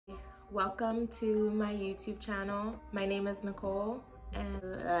Welcome to my YouTube channel. My name is Nicole and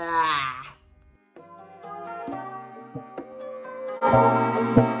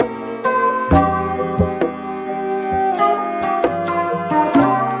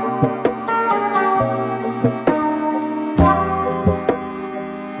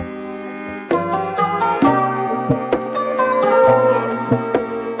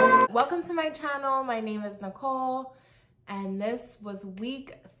welcome to my channel. My name is Nicole and this was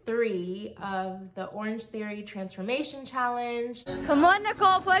week 3 of the Orange Theory Transformation Challenge. Come on,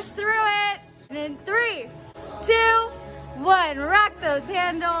 Nicole, push through it. And in 3, 2, 1, rock those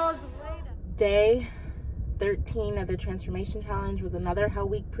handles. Day 13 of the Transformation Challenge was another Hell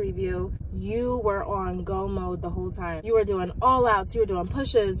Week preview. You were on go mode the whole time. You were doing all outs, you were doing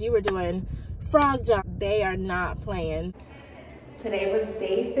pushes, you were doing frog jump. They are not playing. Today was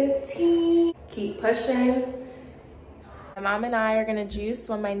day 15. Keep pushing. My mom and I are gonna juice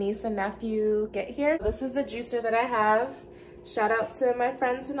when my niece and nephew get here. This is the juicer that I have. Shout out to my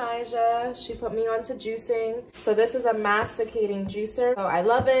friend Tanija. She put me on to juicing. So this is a masticating juicer. So I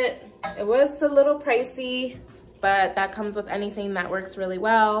love it. It was a little pricey, but that comes with anything that works really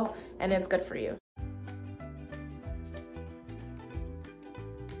well and is good for you.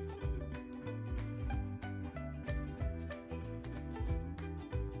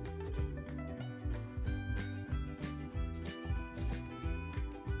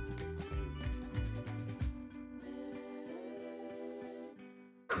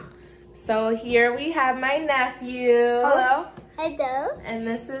 So here we have my nephew. Hello. Hello. And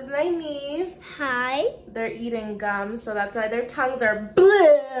this is my niece. Hi. They're eating gum, so that's why their tongues are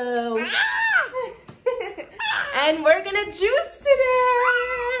blue. And we're gonna juice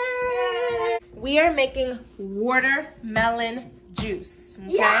today. We are making watermelon juice,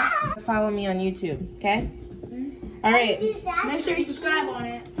 okay? Yeah. Follow me on YouTube, okay? All right. Make sure you subscribe on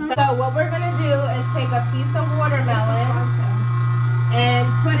it. So what we're gonna do is take a piece of watermelon and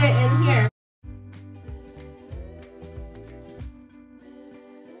put it in here.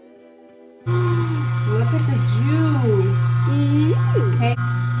 Look at the juice. Okay.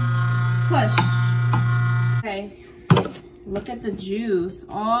 Push. Okay. Look at the juice.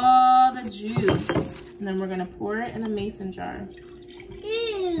 All the juice. And then we're gonna pour it in a mason jar.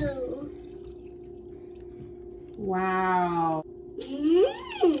 Ew. Wow.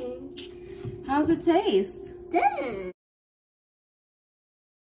 How's it taste? Good.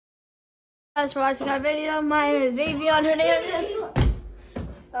 Thanks for watching our video. My name is Xavier Hernandez.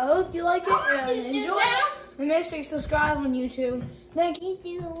 I hope you like it and enjoy it. And make sure you subscribe on YouTube. Thank you. Thank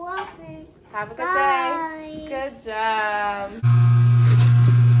you for watching. Have a good Bye. day. Good job.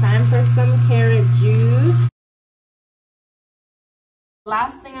 Time for some carrot juice.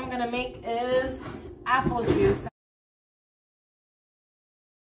 Last thing I'm gonna make is apple juice.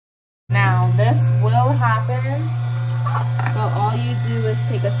 Now this will happen, but all you do is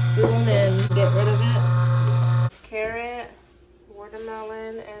take a spoon and get rid of it. Carrot,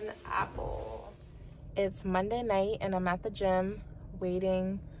 watermelon, and apple. It's Monday night and I'm at the gym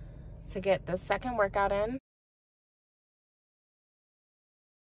waiting to get the second workout in.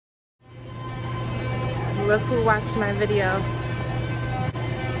 Look who watched my video.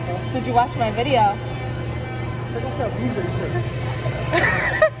 Did you watch my video? Check out that BJ shirt.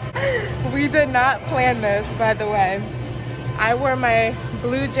 We did not plan this, by the way. I wore my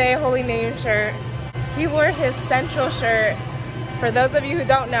Blue Jay Holy Name shirt. He wore his Central shirt. For those of you who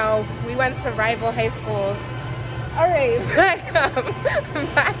don't know, we went to rival high schools. All right, back up,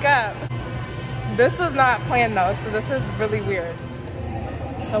 back up. This was not planned though, so this is really weird.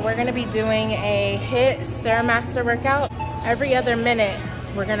 So we're gonna be doing a HIIT Stairmaster workout. Every other minute,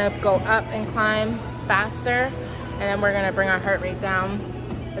 we're gonna go up and climb faster, and then we're gonna bring our heart rate down.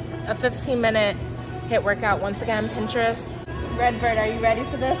 It's a 15-minute HIIT workout. Once again, Pinterest. Redbird, are you ready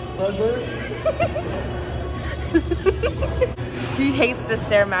for this? He hates the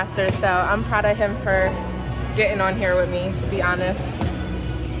Stairmaster, so I'm proud of him for getting on here with me, to be honest.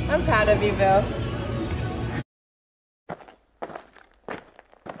 I'm proud of you, Bill.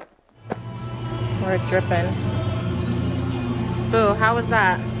 We're dripping. Boo, how was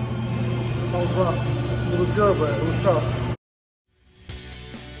that? That was rough. It was good, but it was tough.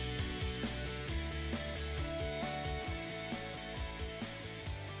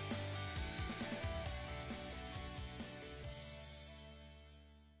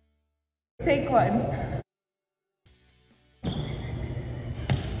 Take one.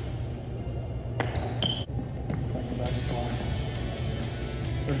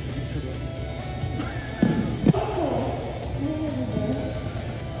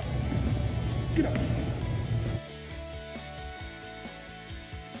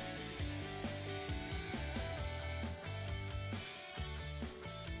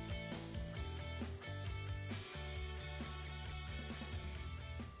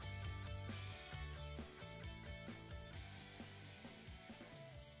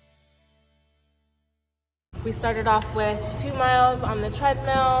 We started off with 2 miles on the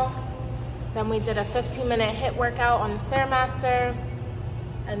treadmill. Then we did a 15-minute HIIT workout on the Stairmaster.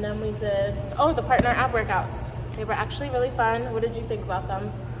 And then we did, the partner ab workouts. They were actually really fun. What did you think about them?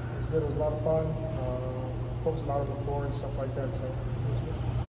 It was good. It was a lot of fun. Focused a lot on the core and stuff like that, so it was good.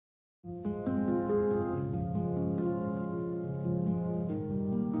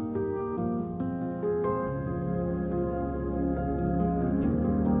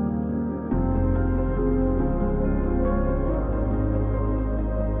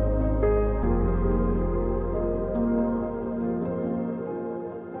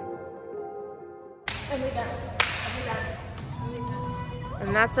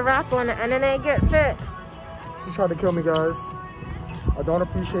 And that's a wrap on the NNA Get Fit. She tried to kill me, guys. I don't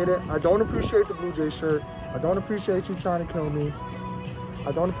appreciate it. I don't appreciate the Blue Jay shirt. I don't appreciate you trying to kill me.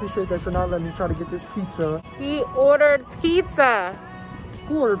 I don't appreciate that you're not letting me try to get this pizza. He ordered pizza.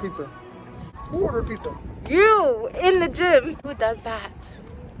 Who ordered pizza? Who ordered pizza? You in the gym. Who does that?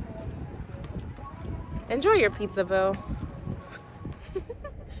 Enjoy your pizza, boo.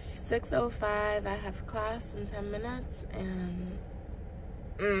 It's 6:05. I have class in 10 minutes and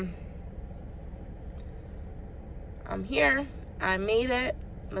I'm here. I made it.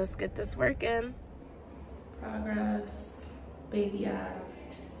 Let's get this working. Progress. Baby abs.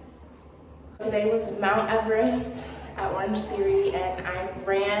 Today was Mount Everest at Orange Theory, and I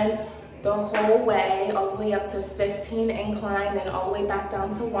ran the whole way, all the way up to 15 incline and all the way back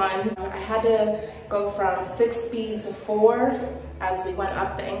down to 1. I had to go from 6 speed to 4 as we went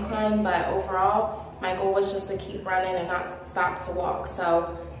up the incline, but overall, my goal was just to keep running and not stop to walk.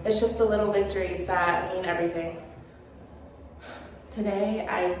 So it's just the little victories that mean everything. Today,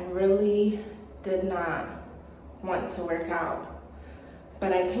 I really did not want to work out,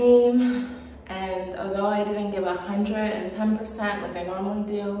 but I came, and although I didn't give 110% like I normally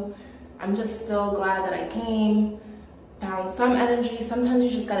do, I'm just still glad that I came, found some energy. Sometimes you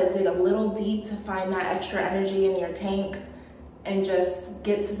just gotta dig a little deep to find that extra energy in your tank and just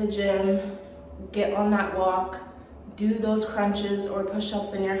get to the gym, get on that walk, do those crunches or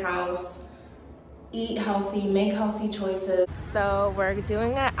push-ups in your house, eat healthy, make healthy choices. So we're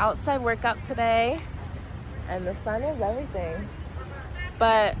doing an outside workout today, and the sun is everything.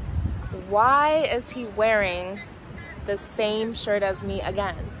 But why is he wearing the same shirt as me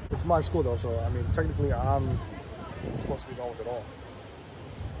again? It's my school though, so I mean, technically I'm supposed to be going with it all.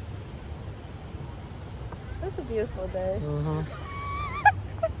 It's a beautiful day.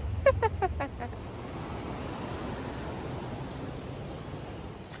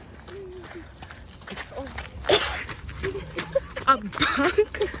 A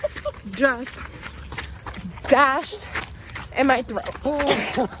bunk just dashed in my throat.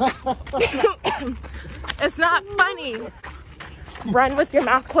 It's not funny. Run with your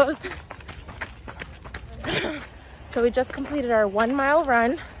mouth closed. So we just completed our 1 mile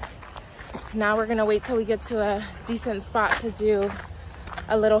run. Now we're gonna wait till we get to a decent spot to do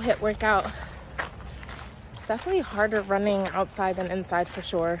a little HIIT workout. It's definitely harder running outside than inside for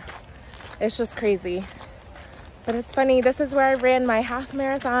sure. It's just crazy. But it's funny, this is where I ran my half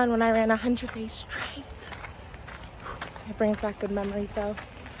marathon when I ran 100 days straight. It brings back good memories though.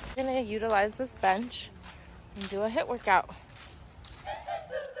 I'm gonna utilize this bench and do a HIIT workout.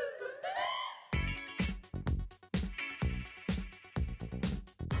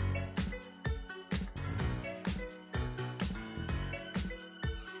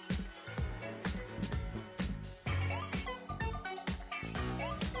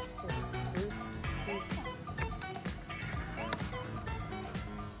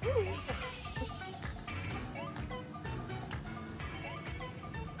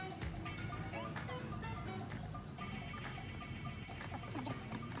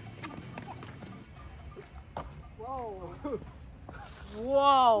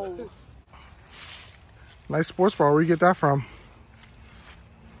 Whoa. Nice sports bra. Where you get that from?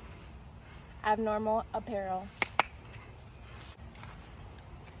 Abnormal apparel.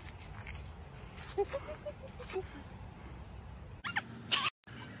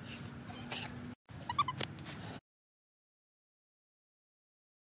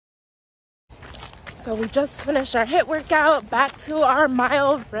 So we just finished our HIIT workout, back to our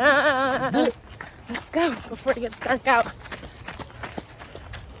mile run. Let's go before it gets dark out.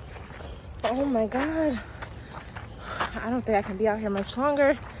 Oh my God. I don't think I can be out here much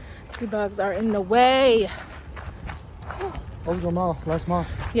longer. The bugs are in the way. What was your mile? Last mile?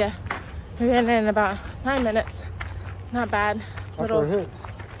 Yeah, we ran in about 9 minutes. Not bad. After a HIIT?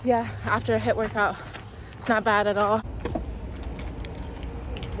 Yeah, after a HIIT workout. Not bad at all.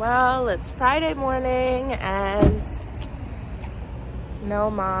 Well, it's Friday morning and no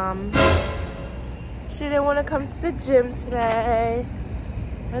mom. She didn't want to come to the gym today.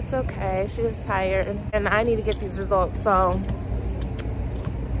 That's okay, she was tired. And I need to get these results, so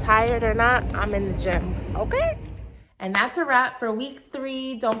tired or not, I'm in the gym, okay? And that's a wrap for week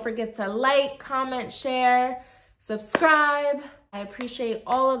 3. Don't forget to like, comment, share, subscribe. I appreciate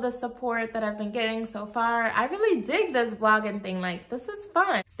all of the support that I've been getting so far. I really dig this vlogging thing. Like, this is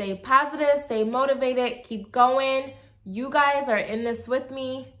fun. Stay positive, stay motivated, keep going. You guys are in this with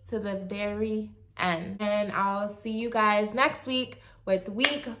me to the very end. And I'll see you guys next week with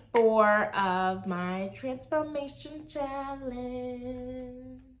week 4 of my transformation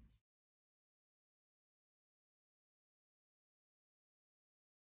challenge.